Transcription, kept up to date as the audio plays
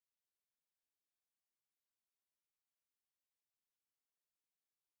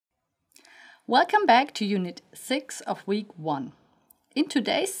Welcome back to Unit 6 of Week 1. In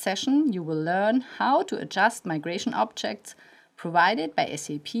today's session, you will learn how to adjust migration objects provided by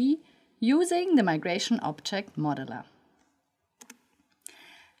SAP using the Migration Object Modeler.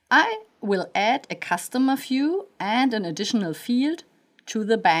 I will add a customer view and an additional field to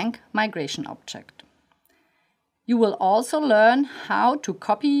the bank migration object. You will also learn how to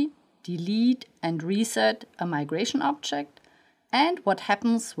copy, delete, and reset a migration object and what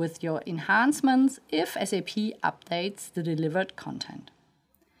happens with your enhancements if SAP updates the delivered content.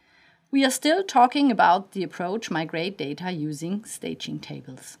 We are still talking about the approach migrate data using staging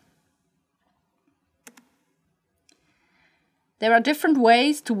tables. There are different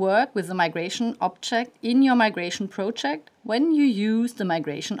ways to work with the migration object in your migration project when you use the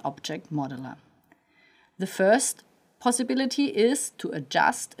Migration Object Modeler. The first possibility is to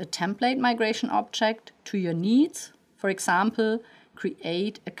adjust a template migration object to your needs. For example,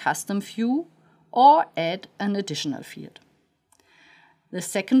 create a custom view or add an additional field. The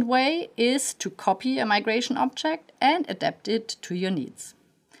second way is to copy a migration object and adapt it to your needs.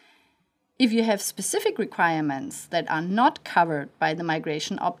 If you have specific requirements that are not covered by the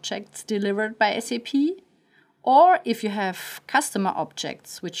migration objects delivered by SAP, or if you have customer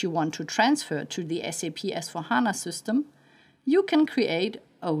objects which you want to transfer to the SAP S/4HANA system, you can create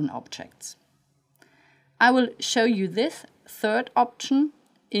own objects. I will show you this third option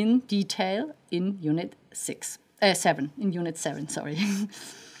in detail in Unit 7.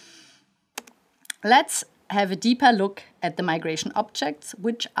 Let's have a deeper look at the migration objects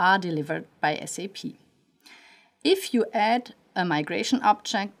which are delivered by SAP. If you add a migration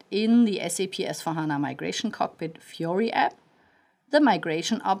object in the SAP S/4HANA Migration Cockpit Fiori app, the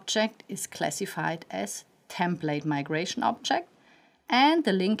migration object is classified as template migration object, and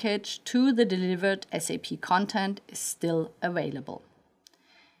the linkage to the delivered SAP content is still available.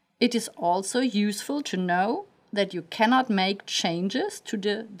 It is also useful to know that you cannot make changes to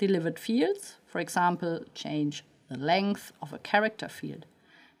the delivered fields, for example, change the length of a character field,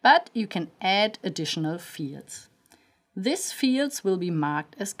 but you can add additional fields. These fields will be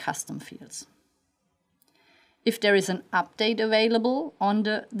marked as custom fields. If there is an update available on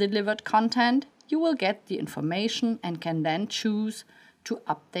the delivered content, you will get the information and can then choose to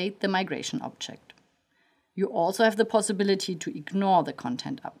update the migration object. You also have the possibility to ignore the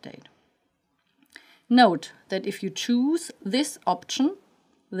content update. Note that if you choose this option,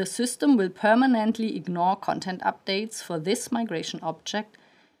 the system will permanently ignore content updates for this migration object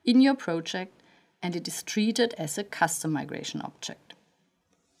in your project, and it is treated as a custom migration object.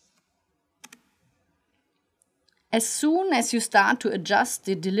 As soon as you start to adjust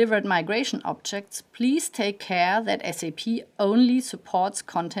the delivered migration objects, please take care that SAP only supports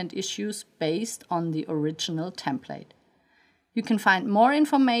content issues based on the original template. You can find more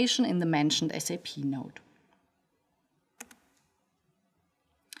information in the mentioned SAP note.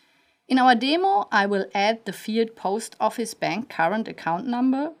 In our demo, I will add the field Post Office Bank Current Account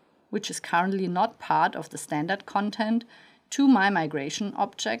Number, which is currently not part of the standard content, to my migration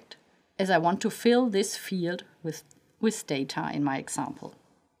object, as I want to fill this field with data in my example.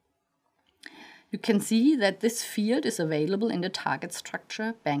 You can see that this field is available in the target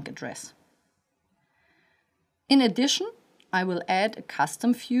structure bank address. In addition, I will add a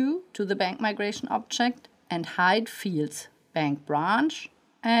custom view to the bank migration object and hide fields bank branch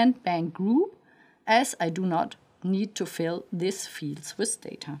and bank group, as I do not need to fill these fields with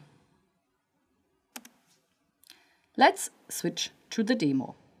data. Let's switch to the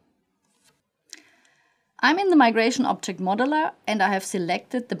demo. I'm in the Migration Object Modeler and I have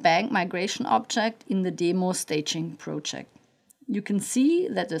selected the bank migration object in the demo staging project. You can see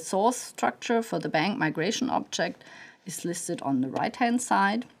that the source structure for the bank migration object is listed on the right-hand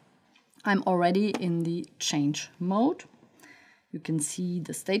side. I'm already in the change mode. You can see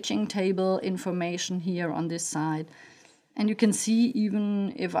the staging table information here on this side. And you can see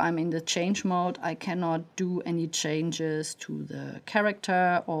even if I'm in the change mode, I cannot do any changes to the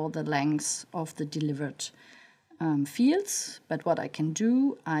character or the length of the delivered fields. But what I can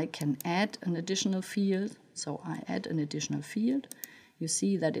do, I can add an additional field. So I add an additional field. You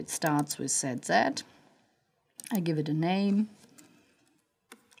see that it starts with ZZ. I give it a name,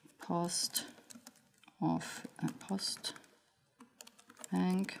 post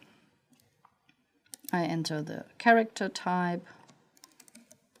bank. I enter the character type,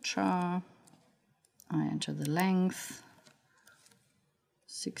 char. I enter the length,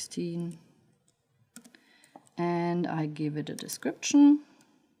 16. And I give it a description.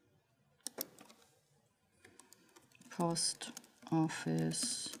 Post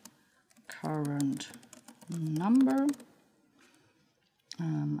office current number.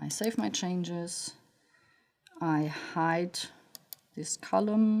 I save my changes. I hide this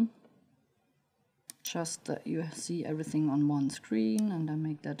column, just that you see everything on one screen, and I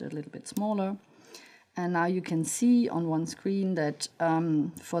make that a little bit smaller. And now you can see on one screen that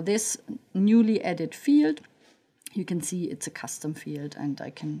for this newly added field, you can see it's a custom field, and I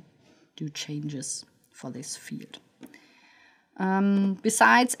can do changes for this field.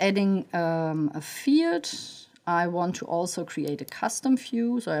 Besides adding a field, I want to also create a custom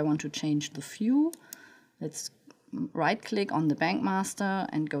view. So I want to change the view. Let's right-click on the bank master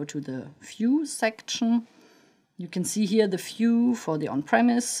and go to the view section. You can see here the view for the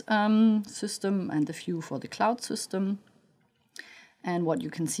on-premise system and the view for the cloud system. And what you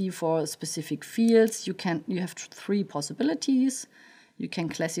can see for specific fields, you have three possibilities. You can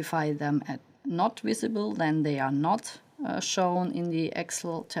classify them as not visible, then they are not shown in the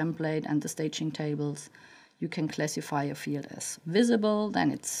Excel template and the staging tables. You can classify a field as visible,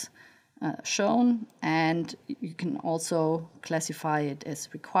 then it's shown, and you can also classify it as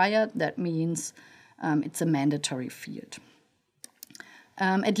required. That means it's a mandatory field.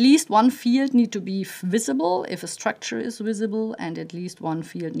 At least one field needs to be visible if a structure is visible, and at least one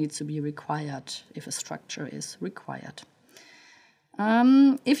field needs to be required if a structure is required.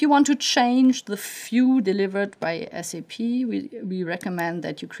 If you want to change the view delivered by SAP, we recommend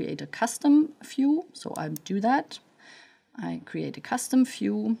that you create a custom view. So I do that. I create a custom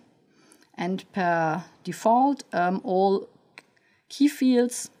view, and per default, all key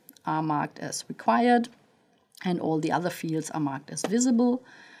fields are marked as required, and all the other fields are marked as visible.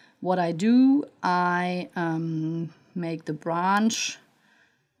 What I do, I make the branch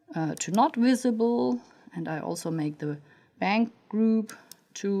to not visible, and I also make the bank group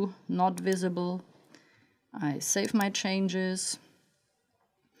to not visible. I save my changes,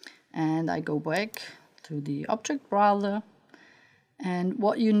 and I go back to the object browser. And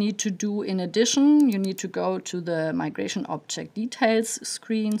what you need to do in addition, you need to go to the migration object details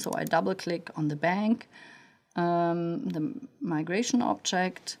screen. So I double click on the bank, the migration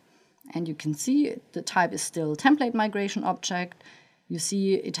object, and you can see the type is still template migration object. You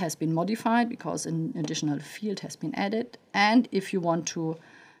see it has been modified because an additional field has been added. And if you want to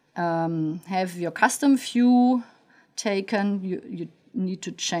have your custom view taken, you need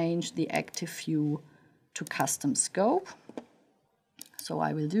to change the active view to custom scope. So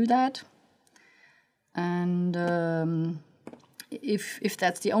I will do that. And if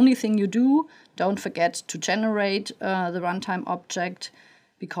that's the only thing you do, don't forget to generate the runtime object,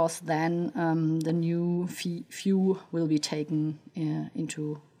 because then the new view will be taken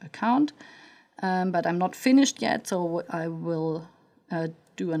into account. But I'm not finished yet, so I will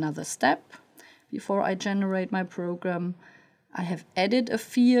do another step before I generate my program. I have added a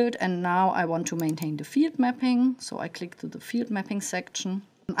field, and now I want to maintain the field mapping. So I click to the field mapping section.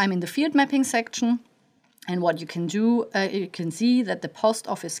 I'm in the field mapping section, and what you can do, you can see that the post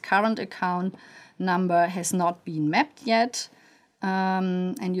office current account number has not been mapped yet.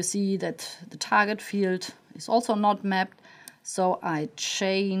 And you see that the target field is also not mapped. So I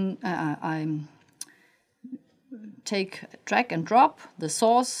drag and drop the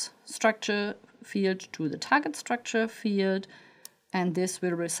source structure field to the target structure field, and this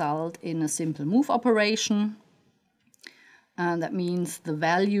will result in a simple move operation. And that means the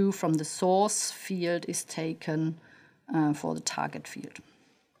value from the source field is taken for the target field.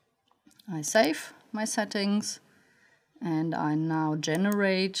 I save my settings, and I now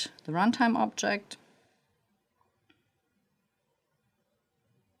generate the runtime object.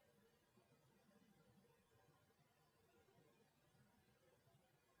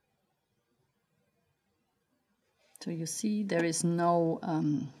 So you see there is no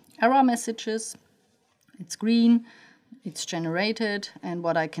error messages. It's green, it's generated, and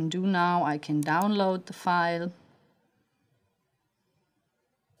what I can do now, I can download the file.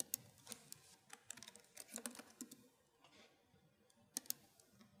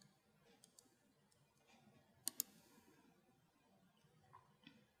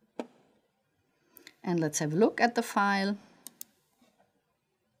 And let's have a look at the file.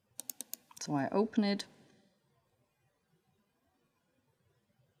 So I open it.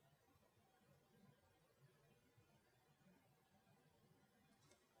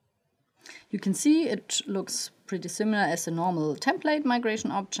 You can see it looks pretty similar as a normal template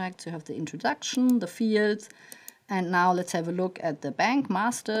migration object. So you have the introduction, the fields, and now let's have a look at the bank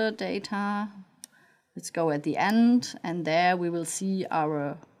master data. Let's go at the end, and there we will see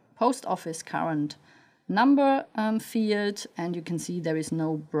our post office current number field, and you can see there is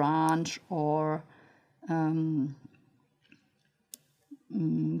no branch or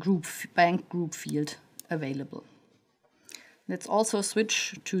bank group field available. Let's also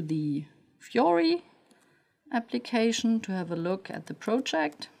switch to the Fiori application to have a look at the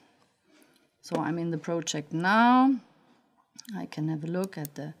project. So I'm in the project now. I can have a look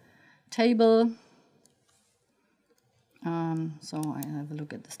at the table. So I have a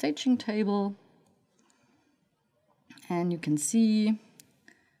look at the staging table. And you can see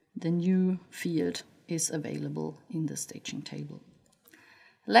the new field is available in the staging table.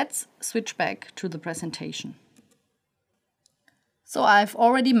 Let's switch back to the presentation. So I've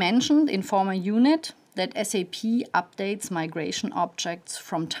already mentioned in former unit that SAP updates migration objects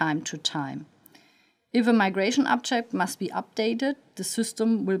from time to time. If a migration object must be updated, the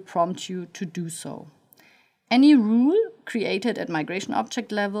system will prompt you to do so. Any rule created at migration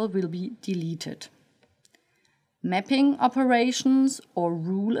object level will be deleted. Mapping operations or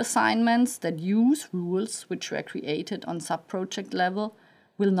rule assignments that use rules which were created on sub-project level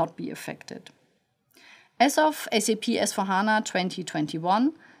will not be affected. As of SAP S/4HANA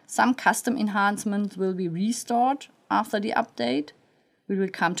 2021, some custom enhancements will be restored after the update. We will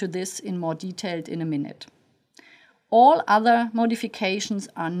come to this in more detail in a minute. All other modifications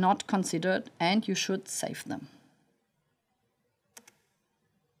are not considered and you should save them.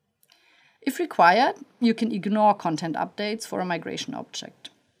 If required, you can ignore content updates for a migration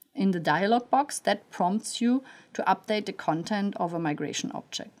object. In the dialog box, that prompts you to update the content of a migration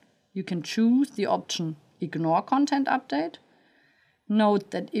object. You can choose the option Ignore Content Update.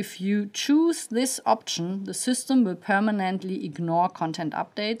 Note that if you choose this option, the system will permanently ignore content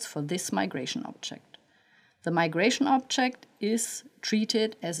updates for this migration object. The migration object is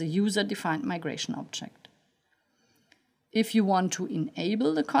treated as a user-defined migration object. If you want to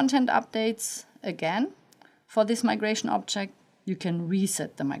enable the content updates again for this migration object, you can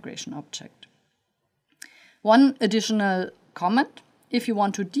reset the migration object. One additional comment: if you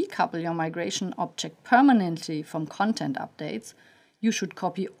want to decouple your migration object permanently from content updates, you should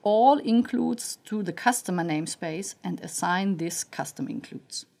copy all includes to the customer namespace and assign this custom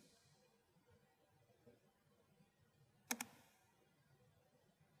includes.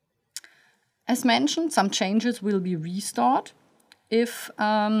 As mentioned, some changes will be restored if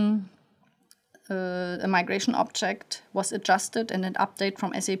a migration object was adjusted and an update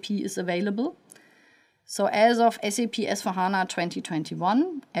from SAP is available. So as of SAP S/4HANA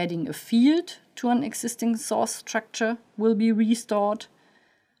 2021, adding a field to an existing source structure will be restored.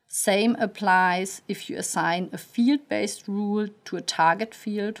 Same applies if you assign a field-based rule to a target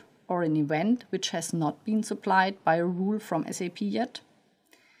field or an event which has not been supplied by a rule from SAP yet.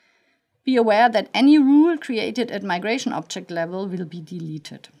 Be aware that any rule created at migration object level will be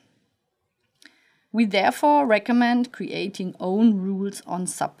deleted. We therefore recommend creating own rules on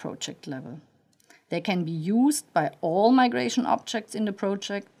sub-project level. They can be used by all migration objects in the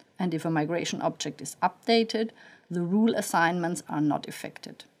project, and if a migration object is updated, the rule assignments are not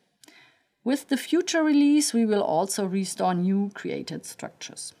affected. With the future release, we will also restore new created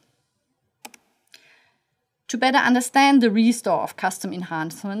structures. To better understand the restore of custom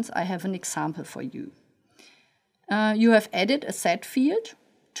enhancements, I have an example for you. You have added a set field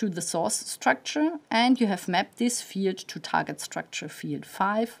to the source structure, and you have mapped this field to target structure field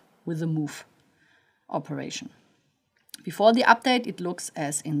 5 with a move operation. Before the update, it looks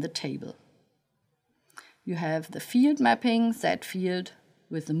as in the table. You have the field mapping, set field,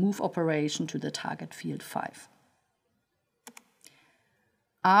 with the move operation to the target field 5.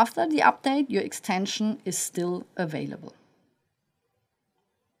 After the update, your extension is still available.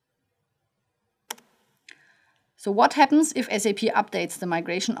 So what happens if SAP updates the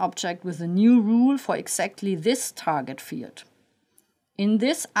migration object with a new rule for exactly this target field? In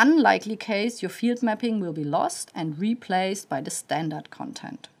this unlikely case, your field mapping will be lost and replaced by the standard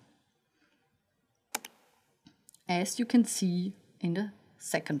content, as you can see in the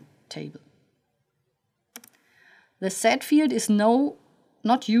second table. The set field is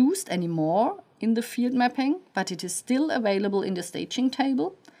not used anymore in the field mapping, but it is still available in the staging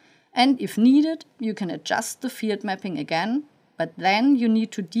table. And if needed, you can adjust the field mapping again, but then you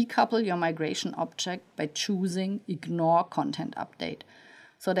need to decouple your migration object by choosing Ignore Content Update,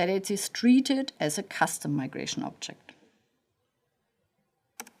 so that it is treated as a custom migration object.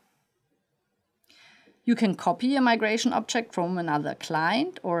 You can copy a migration object from another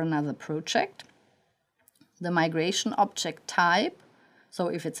client or another project. The migration object type, so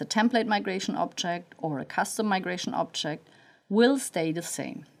if it's a template migration object or a custom migration object, will stay the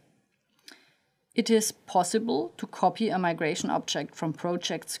same. It is possible to copy a migration object from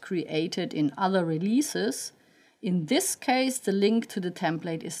projects created in other releases. In this case, the link to the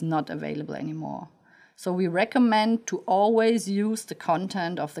template is not available anymore. So we recommend to always use the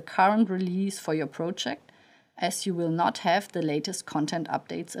content of the current release for your project as you will not have the latest content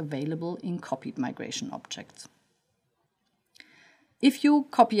updates available in copied migration objects. If you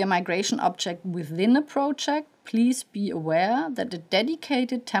copy a migration object within a project, please be aware that a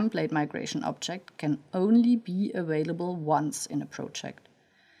dedicated template migration object can only be available once in a project.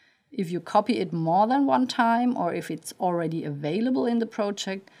 If you copy it more than one time, or if it's already available in the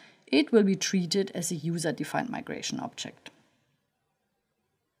project, it will be treated as a user-defined migration object.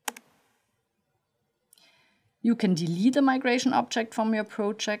 You can delete a migration object from your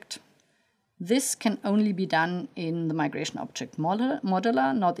project. This can only be done in the migration object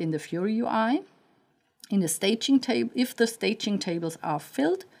modeler, not in the Fiori UI. In the staging table, if the staging tables are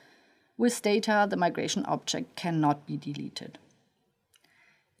filled with data, the migration object cannot be deleted.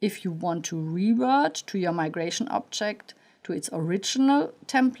 If you want to revert to your migration object to its original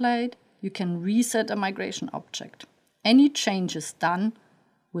template, you can reset a migration object. Any changes done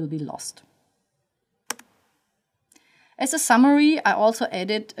will be lost. As a summary, I also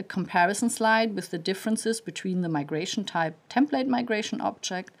added a comparison slide with the differences between the migration type template migration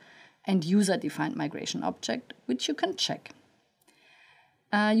object and user-defined migration object, which you can check.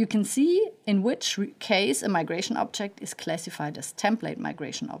 You can see in which case a migration object is classified as template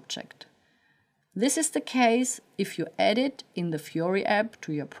migration object. This is the case if you add it in the Fiori app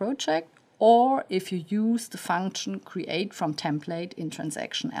to your project, or if you use the function create from template in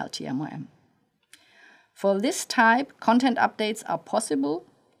transaction LTMOM. For this type, content updates are possible.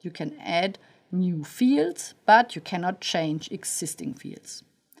 You can add new fields, but you cannot change existing fields.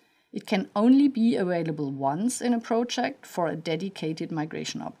 It can only be available once in a project for a dedicated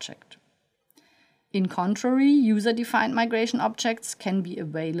migration object. In contrary, user-defined migration objects can be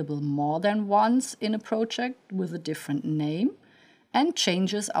available more than once in a project with a different name, and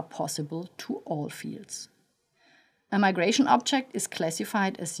changes are possible to all fields. A migration object is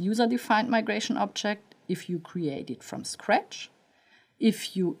classified as user-defined migration object if you create it from scratch,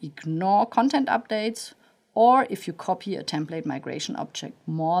 if you ignore content updates, or if you copy a template migration object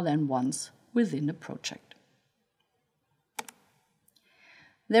more than once within a project.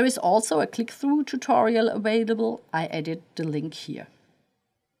 There is also a click-through tutorial available. I added the link here.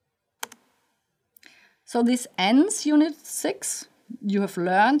 So this ends Unit 6. You have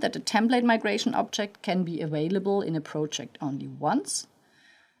learned that a template migration object can be available in a project only once.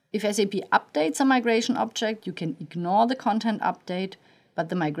 If SAP updates a migration object, you can ignore the content update, but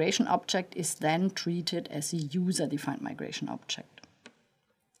the migration object is then treated as a user-defined migration object.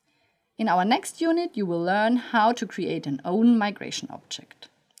 In our next unit, you will learn how to create an own migration object.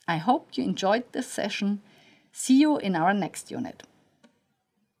 I hope you enjoyed this session. See you in our next unit.